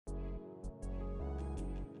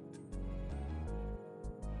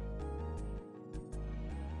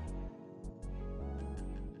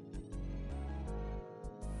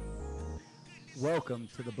Welcome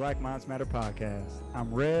to the Black Minds Matter podcast.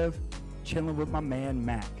 I'm Rev, chilling with my man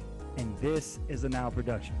Mac, and this is a Now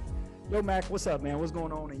production. Yo, Mac, what's up, man? What's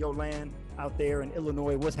going on in your land out there in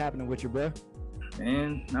Illinois? What's happening with you, bro?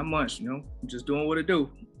 Man, not much, just doing what I do.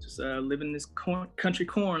 Just living this country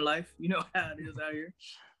corn life. You know how it is out here.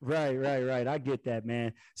 Right. I get that,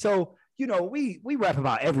 man. So, we rap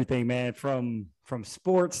about everything, man, from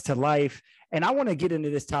sports to life. And I want to get into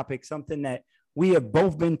this topic, something that we have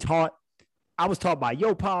both been taught. I was taught by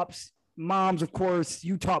your pops, moms, of course.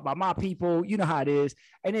 You taught by my people. You know how it is.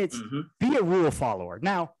 And it's be a rule follower.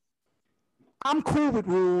 Now, I'm cool with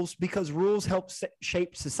rules because rules help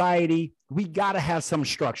shape society. We got to have some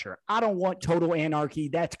structure. I don't want total anarchy.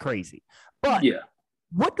 That's crazy. But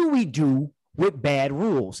what do we do with bad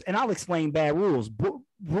rules? And I'll explain bad rules.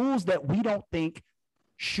 Rules that we don't think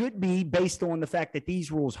should be based on the fact that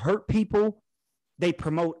these rules hurt people. They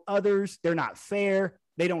promote others. They're not fair.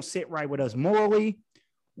 They don't sit right with us morally.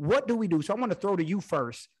 What do we do? So I want to throw to you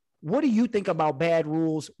first. What do you think about bad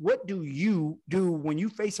rules? What do you do when you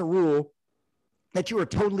face a rule that you are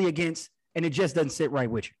totally against and it just doesn't sit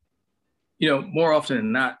right with you? More often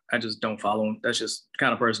than not, I just don't follow them. That's just the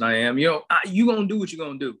kind of person I am. You going to do what you're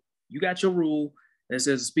going to do. You got your rule that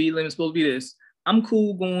says the speed limit is supposed to be this. I'm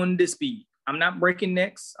cool going this speed. I'm not breaking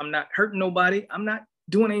necks. I'm not hurting nobody. I'm not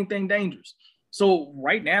doing anything dangerous. So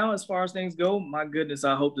right now, as far as things go, my goodness,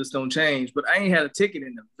 I hope this don't change. But I ain't had a ticket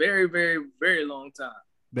in a very, very, very long time.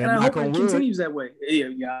 And I hope it continues that way.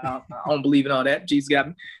 I don't believe in all that. Jesus got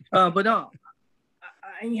me. But I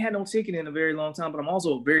ain't had no ticket in a very long time, but I'm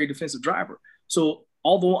also a very defensive driver. So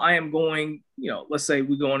although I am going, let's say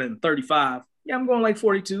we're going in 35, I'm going like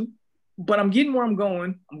 42, but I'm getting where I'm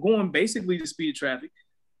going. I'm going basically the speed of traffic.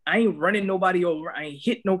 I ain't running nobody over. I ain't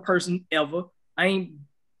hit no person ever. I ain't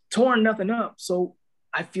torn nothing up. So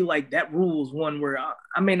I feel like that rule is one where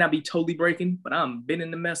I may not be totally breaking, but I'm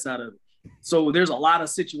bending the mess out of it. So there's a lot of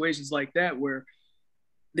situations like that where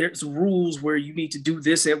there's rules where you need to do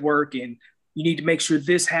this at work and you need to make sure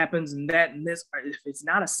this happens and that and this. If it's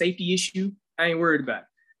not a safety issue, I ain't worried about it.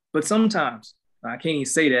 But sometimes, I can't even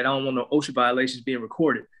say that. I don't want no OSHA violations being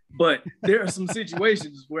recorded. But there are some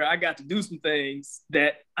situations where I got to do some things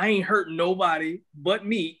that I ain't hurting nobody but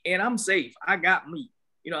me, and I'm safe. I got me.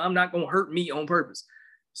 I'm not going to hurt me on purpose.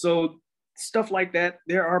 So stuff like that,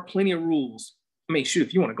 there are plenty of rules. I mean, shoot,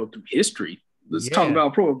 if you want to go through history, let's talk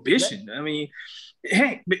about prohibition. I mean,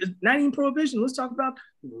 hey, not even prohibition. Let's talk about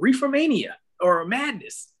reefermania or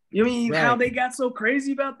madness. How they got so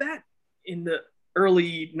crazy about that in the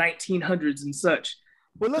early 1900s and such.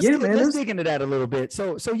 Well, let's dig into that a little bit.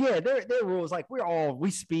 So there are rules like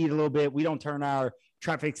we speed a little bit. We don't turn our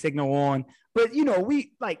traffic signal on, but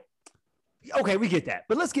okay, we get that.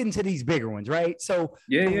 But let's get into these bigger ones, right? So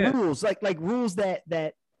rules like rules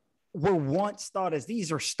that were once thought as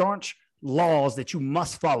these are staunch laws that you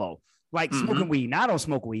must follow, like smoking weed. Now I don't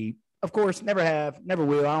smoke weed. Of course, never have, never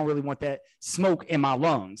will. I don't really want that smoke in my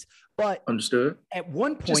lungs. But understood. At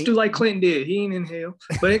one point, just do like Clinton did. He ain't inhale.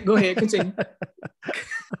 But go ahead, continue.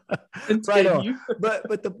 Right on.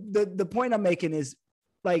 But the point I'm making is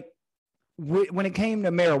like when it came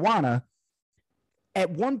to marijuana, at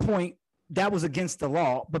one point that was against the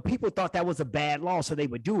law, but people thought that was a bad law, so they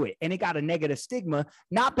would do it, and it got a negative stigma,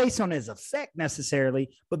 not based on its effect necessarily,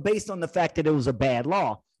 but based on the fact that it was a bad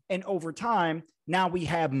law. And over time, now we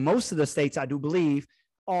have most of the states, I do believe,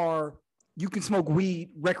 you can smoke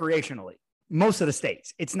weed recreationally. Most of the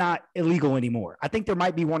states, it's not illegal anymore. I think there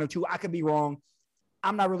might be one or two. I could be wrong.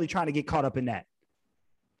 I'm not really trying to get caught up in that.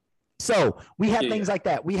 So we have things like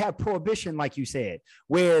that. We have prohibition, like you said,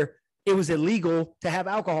 where it was illegal to have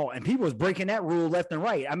alcohol and people was breaking that rule left and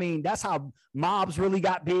right. I mean, that's how mobs really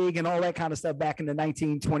got big and all that kind of stuff back in the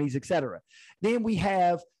 1920s, et cetera. Then we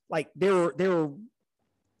have there were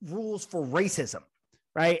rules for racism,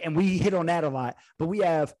 right? And we hit on that a lot, but we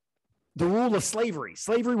have the rule of slavery.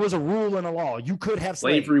 Slavery was a rule and a law. You could have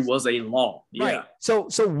slavery was a law. Yeah. Right. So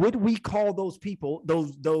would we call those people,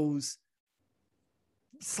 those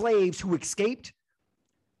slaves who escaped?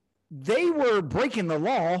 They were breaking the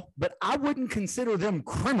law, but I wouldn't consider them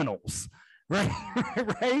criminals, right?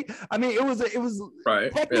 Right? I mean, it was right.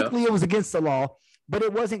 Technically it was against the law, but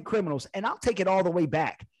it wasn't criminals. And I'll take it all the way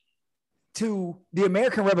back to the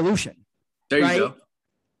American Revolution. There you go.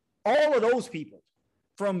 All of those people,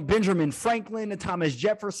 from Benjamin Franklin to Thomas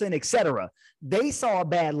Jefferson, etc., they saw a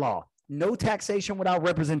bad law. No taxation without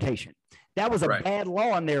representation. That was a bad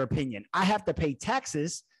law in their opinion. I have to pay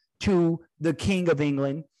taxes to the King of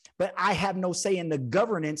England, but I have no say in the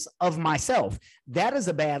governance of myself. That is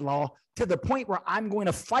a bad law to the point where I'm going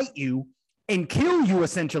to fight you and kill you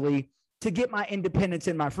essentially to get my independence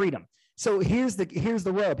and my freedom. So here's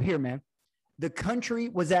the rub here, man. The country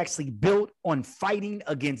was actually built on fighting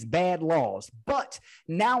against bad laws. But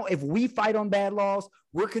now if we fight on bad laws,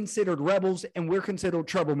 we're considered rebels and we're considered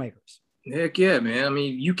troublemakers. Heck yeah, man. I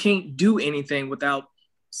mean, you can't do anything without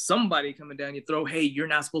somebody coming down your throat. Hey, you're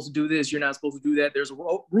not supposed to do this. You're not supposed to do that. There's a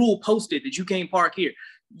rule posted that you can't park here.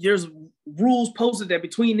 There's rules posted that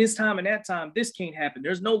between this time and that time, this can't happen.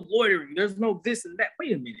 There's no loitering. There's no this and that.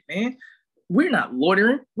 Wait a minute, man. We're not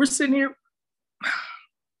loitering. We're sitting here.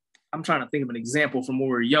 I'm trying to think of an example from when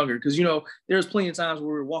we were younger, because, you know, there's plenty of times where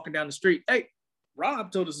we were walking down the street. Hey,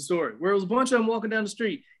 Rob told us a story where it was a bunch of them walking down the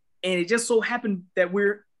street, and it just so happened that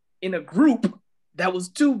we're in a group that was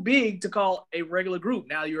too big to call a regular group.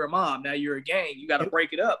 Now you're a mob. Now you're a gang. You got to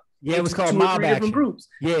break it up. Yeah, it was called mob action. Groups.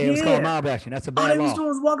 Yeah, it was called mob action. That's a bad law. All they was doing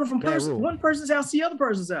was walking from one person's house to the other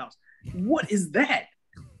person's house. What is that?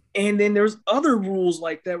 And then there's other rules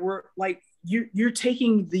like that where, like, you're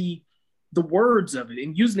taking the words of it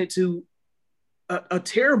and using it to a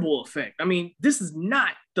terrible effect. I mean, this is not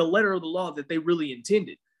the letter of the law that they really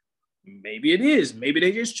intended. Maybe it is. Maybe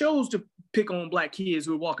they just chose to pick on black kids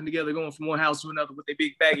who are walking together, going from one house to another with their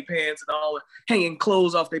big baggy pants and all hanging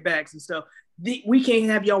clothes off their backs and stuff. We can't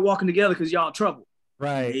have y'all walking together because y'all in trouble.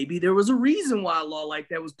 Right. Maybe there was a reason why a law like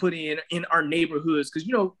that was put in our neighborhoods, because,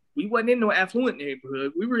 you know, we wasn't in no affluent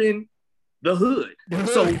neighborhood. We were in the hood.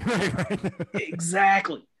 So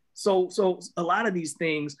exactly. So a lot of these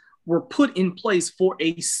things were put in place for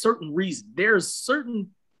a certain reason. There's certain,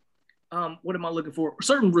 what am I looking for?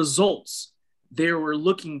 Certain results they were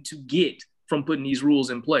looking to get from putting these rules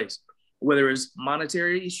in place, whether it's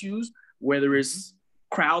monetary issues, whether it's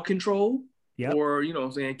crowd control, or, you know what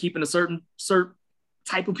I'm saying, keeping a certain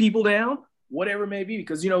type of people down, whatever it may be,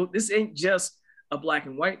 because, you know, this ain't just a black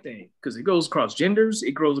and white thing, because it goes across genders,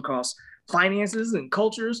 it goes across finances and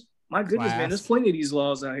cultures. My goodness, man, there's plenty of these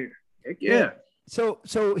laws out here. Heck yeah. So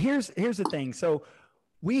here's the thing. So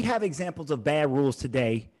we have examples of bad rules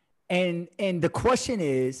today, and the question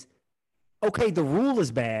is, okay, the rule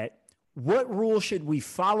is bad. What rule should we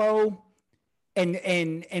follow,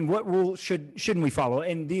 and what rule shouldn't we follow?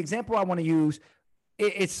 And the example I want to use,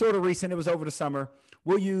 it's sort of recent. It was over the summer.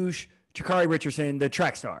 We'll use Sha'Carri Richardson, the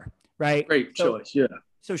track star, right? Great choice, yeah.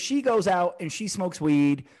 So she goes out and she smokes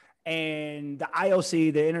weed, and the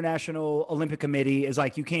IOC, the International Olympic Committee, is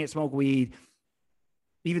like, you can't smoke weed,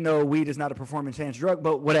 even though weed is not a performance-enhanced drug,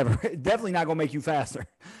 but whatever. It's definitely not going to make you faster.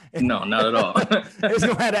 No, not at all. It's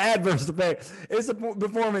going to have an adverse effect. It's a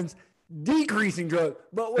performance decreasing drug,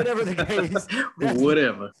 but whatever the case.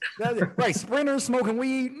 Whatever. Right, sprinters smoking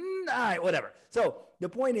weed, all right, whatever. So the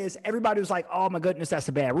point is, everybody was like, oh my goodness, that's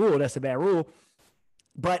a bad rule. That's a bad rule.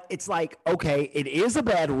 But it's like, okay, it is a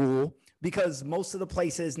bad rule, because most of the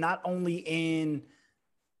places, not only in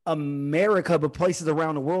America, but places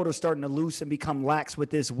around the world, are starting to loose and become lax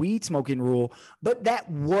with this weed smoking rule. But that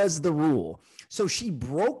was the rule. So she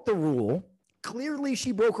broke the rule. Clearly,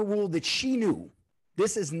 she broke a rule that she knew.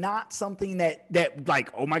 This is not something that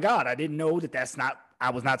like, oh my God, I didn't know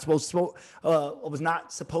I was not supposed to smoke. Was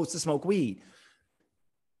not supposed to smoke weed.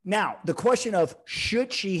 Now, the question of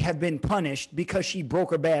should she have been punished because she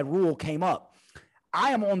broke a bad rule came up.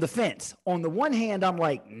 I am on the fence. On the one hand, I'm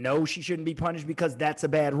like, no, she shouldn't be punished because that's a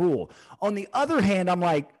bad rule. On the other hand, I'm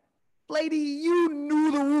like, lady, you knew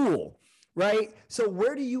the rule, right? So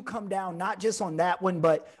where do you come down, not just on that one,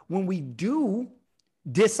 but when we do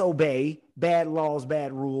disobey bad laws,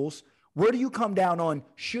 bad rules, where do you come down on,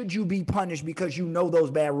 should you be punished because you know those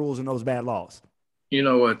bad rules and those bad laws? You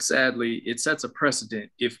know what? Sadly, it sets a precedent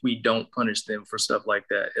if we don't punish them for stuff like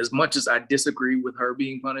that. As much as I disagree with her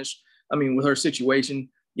being punished, I mean, with her situation,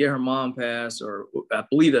 yeah, her mom passed, or I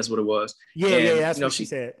believe that's what it was. Yeah, that's what she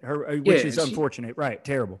said. Which is unfortunate, right?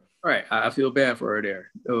 Terrible. Right, I feel bad for her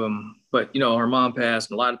there. But, you know, her mom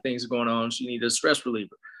passed, and a lot of things are going on. She needed a stress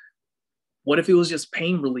reliever. What if it was just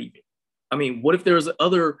pain relieving? I mean, what if there's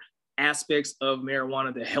other aspects of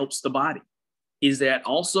marijuana that helps the body? Is that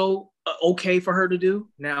also okay for her to do?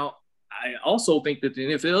 Now, I also think that the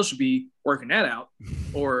NFL should be working that out,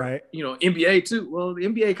 or, right, you know, NBA too. Well, the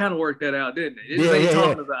NBA kind of worked that out, didn't they? They ain't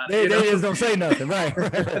talking about it. They just don't say nothing, right?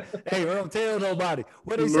 Hey, we don't tell nobody.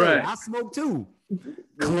 What they say? Right. I smoke too.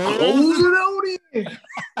 Close it on in.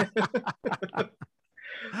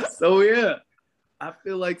 So yeah, I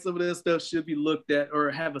feel like some of that stuff should be looked at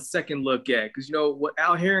or have a second look at, because, you know, what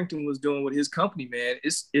Al Harrington was doing with his company, man,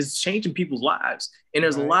 is changing people's lives. And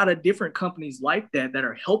there's a lot of different companies like that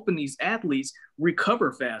are helping these athletes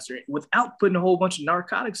recover faster without putting a whole bunch of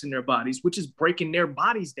narcotics in their bodies, which is breaking their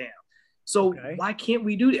bodies down. So why can't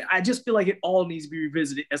we do that? I just feel like it all needs to be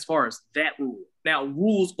revisited as far as that rule. Now,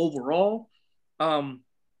 rules overall,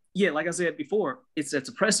 yeah, like I said before, it sets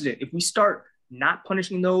a precedent. If we start not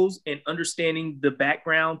punishing those and understanding the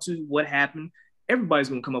background to what happened, everybody's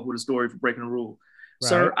going to come up with a story for breaking a rule. Right.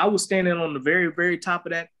 Sir, I was standing on the very, very top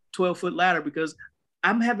of that 12-foot ladder because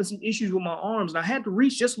I'm having some issues with my arms, and I had to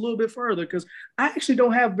reach just a little bit further because I actually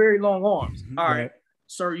don't have very long arms. All right,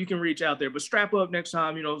 sir, you can reach out there, but strap up next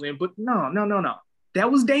time, you know what I'm saying? But no. That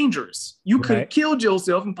was dangerous. You could have killed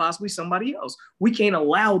yourself and possibly somebody else. We can't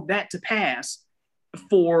allow that to pass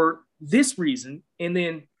for this reason and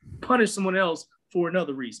then punish someone else for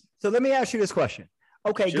another reason. So let me ask you this question.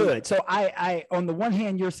 Okay, good. So I on the one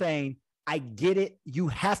hand, you're saying, I get it. You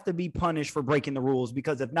have to be punished for breaking the rules,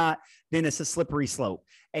 because if not, then it's a slippery slope.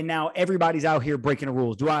 And now everybody's out here breaking the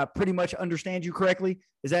rules. Do I pretty much understand you correctly?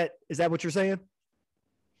 Is that what you're saying?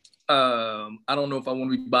 I don't know if I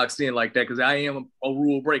want to be boxed in like that, because I am a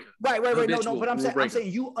rule breaker. Right. No, but I'm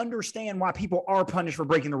saying you understand why people are punished for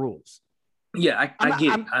breaking the rules. Yeah, I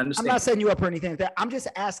get it. I understand. I'm not setting you up or anything like that. I'm just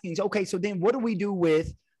asking, okay, so then what do we do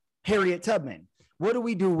with Harriet Tubman? What do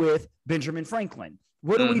we do with Benjamin Franklin?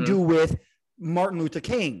 What do we do with Martin Luther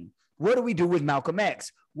King? What do we do with Malcolm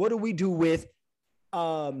X? What do we do with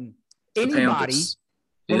anybody?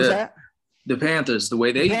 What was that? The Panthers,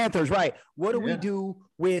 Panthers, right. What do we do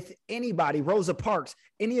with anybody, Rosa Parks,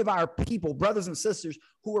 any of our people, brothers and sisters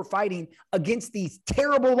who are fighting against these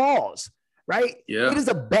terrible laws, right? Yeah. It is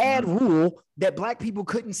a bad rule that Black people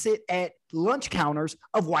couldn't sit at lunch counters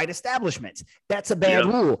of white establishments. That's a bad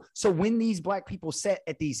rule. So when these Black people sat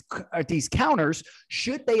at these counters,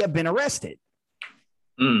 should they have been arrested?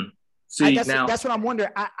 That's what I'm wondering.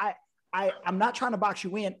 I'm not trying to box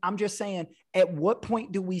you in. I'm just saying, at what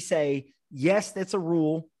point do we say, yes, that's a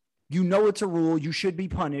rule. You know it's a rule. You should be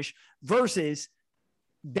punished, versus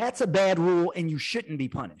that's a bad rule and you shouldn't be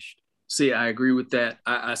punished. See, I agree with that.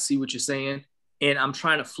 I see what you're saying. And I'm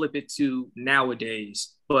trying to flip it to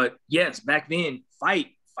nowadays. But yes, back then,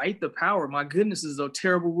 fight the power. My goodness, this is a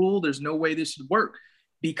terrible rule. There's no way this should work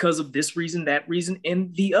because of this reason, that reason,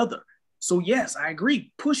 and the other. So yes, I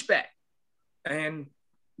agree. Push back. And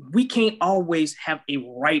we can't always have a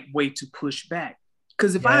right way to push back.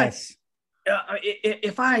 Because if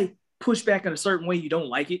I push back in a certain way, you don't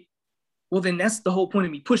like it, well, then that's the whole point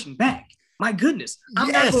of me pushing back. My goodness,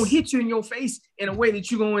 I'm not going to hit you in your face in a way that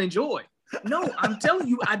you're going to enjoy. No, I'm telling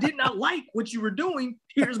you, I did not like what you were doing.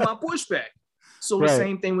 Here's my pushback. So the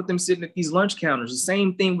same thing with them sitting at these lunch counters, the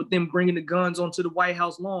same thing with them bringing the guns onto the White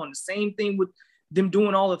House lawn, the same thing with them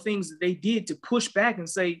doing all the things that they did to push back and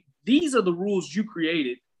say, these are the rules you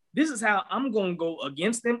created. This is how I'm going to go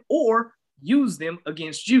against them or use them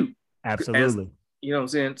against you. Absolutely. You know what I'm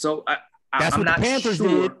saying? So that's I'm what not the Panthers sure.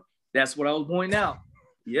 did. That's what I was pointing out.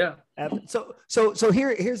 Yeah. So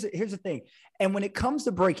here's the thing. And when it comes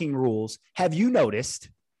to breaking rules, have you noticed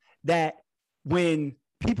that when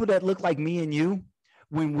people that look like me and you,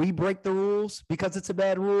 when we break the rules because it's a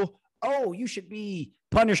bad rule, oh, you should be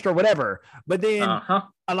punished or whatever. But then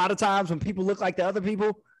a lot of times when people look like the other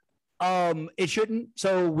people, it shouldn't.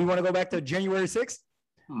 So we want to go back to January 6th.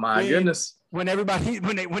 My goodness. When everybody,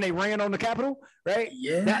 when they ran on the Capitol, right?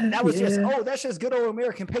 Yeah. That was that's just good old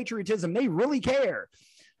American patriotism. They really care.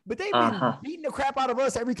 But they've been beating the crap out of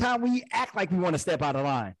us every time we act like we want to step out of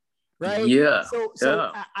line. Right. Yeah. So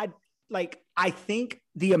I think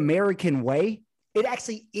the American way, it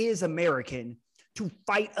actually is American to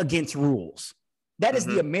fight against rules. That is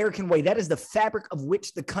the American way. That is the fabric of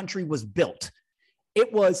which the country was built.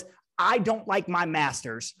 It was, I don't like my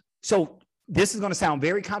masters. So this is going to sound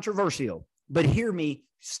very controversial, but hear me,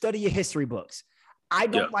 study your history books. I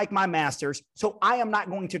don't like my masters, so I am not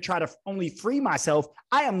going to try to only free myself.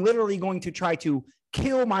 I am literally going to try to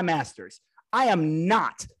kill my masters. I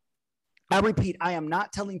repeat, I am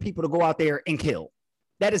not telling people to go out there and kill.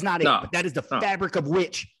 That is not it. But that is the fabric of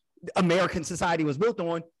which American society was built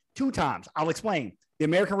on 2 times. I'll explain. The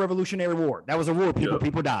American Revolutionary War. That was a war.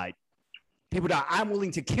 People died. People died. I'm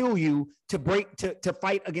willing to kill you to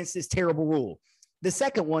fight against this terrible rule. The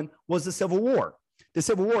second one was the Civil War. The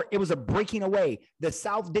Civil War, it was a breaking away. The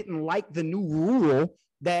South didn't like the new rule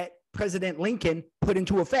that President Lincoln put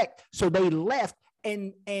into effect. So they left,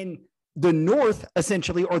 and the North,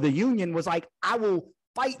 essentially, or the Union, was like, I will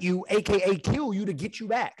fight you, AKA kill you, to get you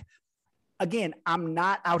back. Again, I'm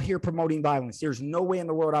not out here promoting violence. There's no way in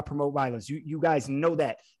the world I promote violence. You guys know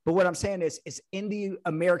that. But what I'm saying is, it's in the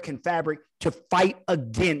American fabric to fight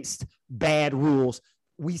against bad rules.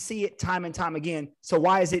 We see it time and time again. So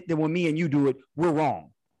why is it that when me and you do it, we're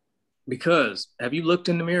wrong? Because have you looked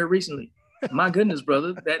in the mirror recently? My goodness,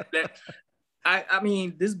 brother, I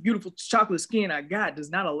mean, this beautiful chocolate skin I got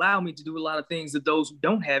does not allow me to do a lot of things that those who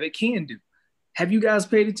don't have it can do. Have you guys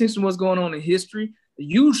paid attention to what's going on in history?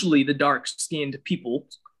 usually the dark-skinned people,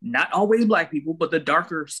 not always black people, but the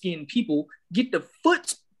darker-skinned people get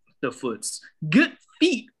good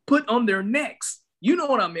feet put on their necks. You know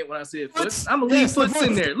what I meant when I said foots. I'm gonna leave foots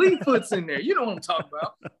in there. Leave foots in there. You know what I'm talking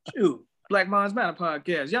about. Shoot, Black Minds Matter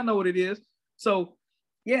podcast. Y'all know what it is. So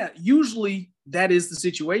yeah, usually that is the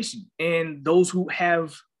situation. And those who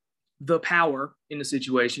have the power in the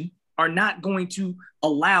situation are not going to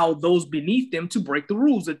allow those beneath them to break the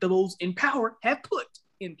rules that those in power have put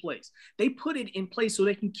in place. They put it in place so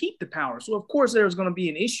they can keep the power. So of course there's going to be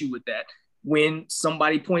an issue with that when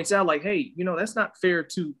somebody points out like, hey, you know, that's not fair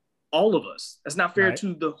to all of us. That's not fair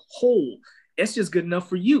to the whole. It's just good enough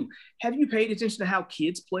for you. Have you paid attention to how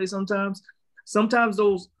kids play sometimes? Sometimes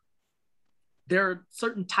there are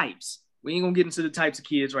certain types. We ain't gonna get into the types of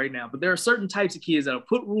kids right now, but there are certain types of kids that'll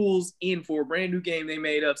put rules in for a brand new game they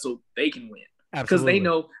made up so they can win. Because they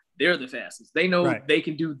know they're the fastest. They know they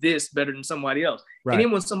can do this better than somebody else. And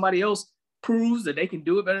then when somebody else proves that they can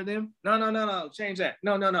do it better than them, no, change that.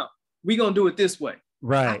 No. We gonna do it this way.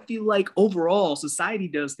 I feel like overall society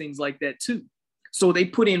does things like that too. So they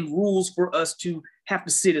put in rules for us to have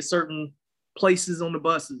to sit at certain places on the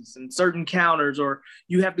buses and certain counters, or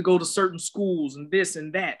you have to go to certain schools and this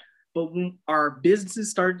and that. But when our businesses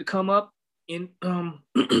started to come up in,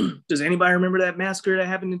 does anybody remember that massacre that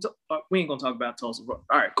happened in, we ain't gonna talk about Tulsa. All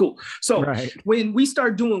right, cool. So when we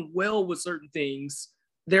start doing well with certain things,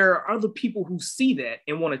 there are other people who see that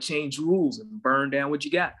and want to change rules and burn down what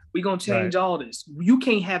you got. We're going to change all this. You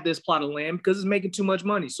can't have this plot of land because it's making too much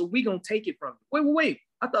money. So we're going to take it from you. Wait.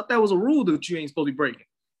 I thought that was a rule that you ain't supposed to be breaking.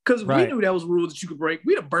 Because we knew that was a rule that you could break.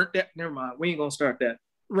 We'd have burnt that. Never mind. We ain't going to start that.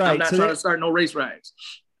 I'm not trying to start no race riots.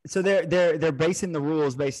 So they're basing the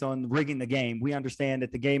rules based on rigging the game. We understand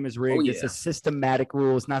that the game is rigged. It's a systematic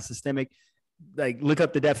rule. It's not systemic. Like, look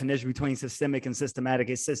up the definition between systemic and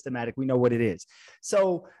systematic. It's systematic. We know what it is.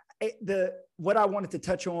 So what I wanted to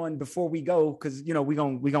touch on before we go, because you know we're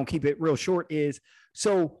gonna keep it real short, is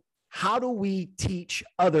so how do we teach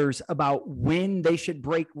others about when they should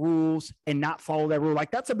break rules and not follow that rule?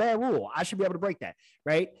 Like, that's a bad rule. I should be able to break that,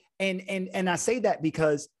 right? And I say that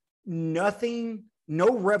because no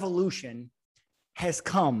revolution has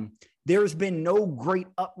come. There's been no great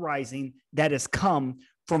uprising that has come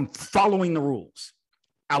from following the rules.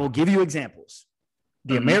 I will give you examples.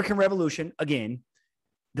 The American Revolution, again,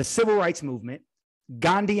 the Civil Rights Movement,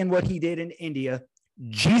 Gandhi and what he did in India,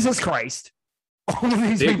 Jesus Christ, all of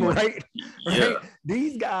these people, right?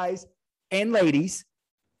 These guys and ladies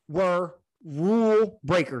were rule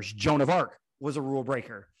breakers. Joan of Arc was a rule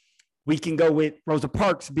breaker. We can go with Rosa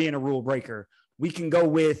Parks being a rule breaker. We can go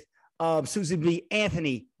with Susan B.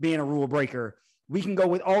 Anthony being a rule breaker. We can go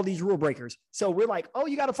with all these rule breakers. So we're like, oh,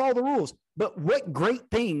 you got to follow the rules. But what great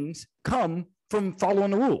things come from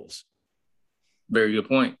following the rules? Very good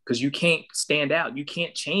point. Because you can't stand out. You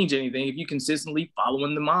can't change anything if you consistently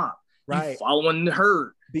following the mob. Right. You following the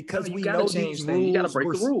herd. Because we know these rules. You got to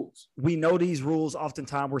break the rules. We know these rules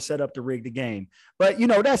oftentimes were set up to rig the game. But, you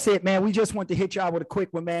know, that's it, man. We just want to hit y'all with a quick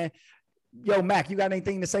one, man. Yo, Mac, you got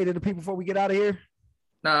anything to say to the people before we get out of here?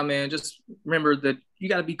 Nah, man, just remember that you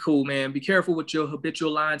got to be cool, man. Be careful with your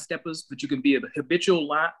habitual line steppers, but you can be a habitual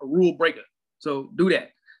rule breaker. So do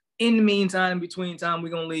that. In the meantime, between time, we're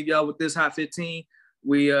going to leave y'all with this Hot 15.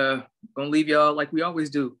 We going to leave y'all like we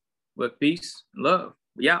always do. But peace and love.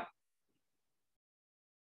 We out.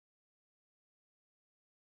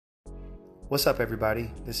 What's up,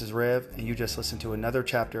 everybody? This is Rev, and you just listened to another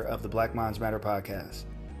chapter of the Black Minds Matter podcast.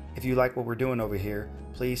 If you like what we're doing over here,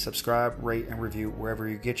 please subscribe, rate, and review wherever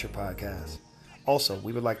you get your podcasts. Also,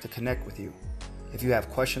 we would like to connect with you. If you have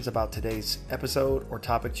questions about today's episode or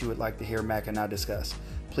topics you would like to hear Mac and I discuss,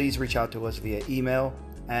 please reach out to us via email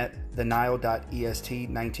at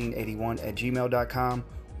thenile.est1981@gmail.com,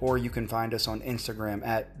 or you can find us on Instagram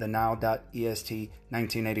at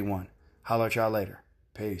thenile.est1981. Holler at y'all later.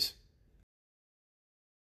 Peace.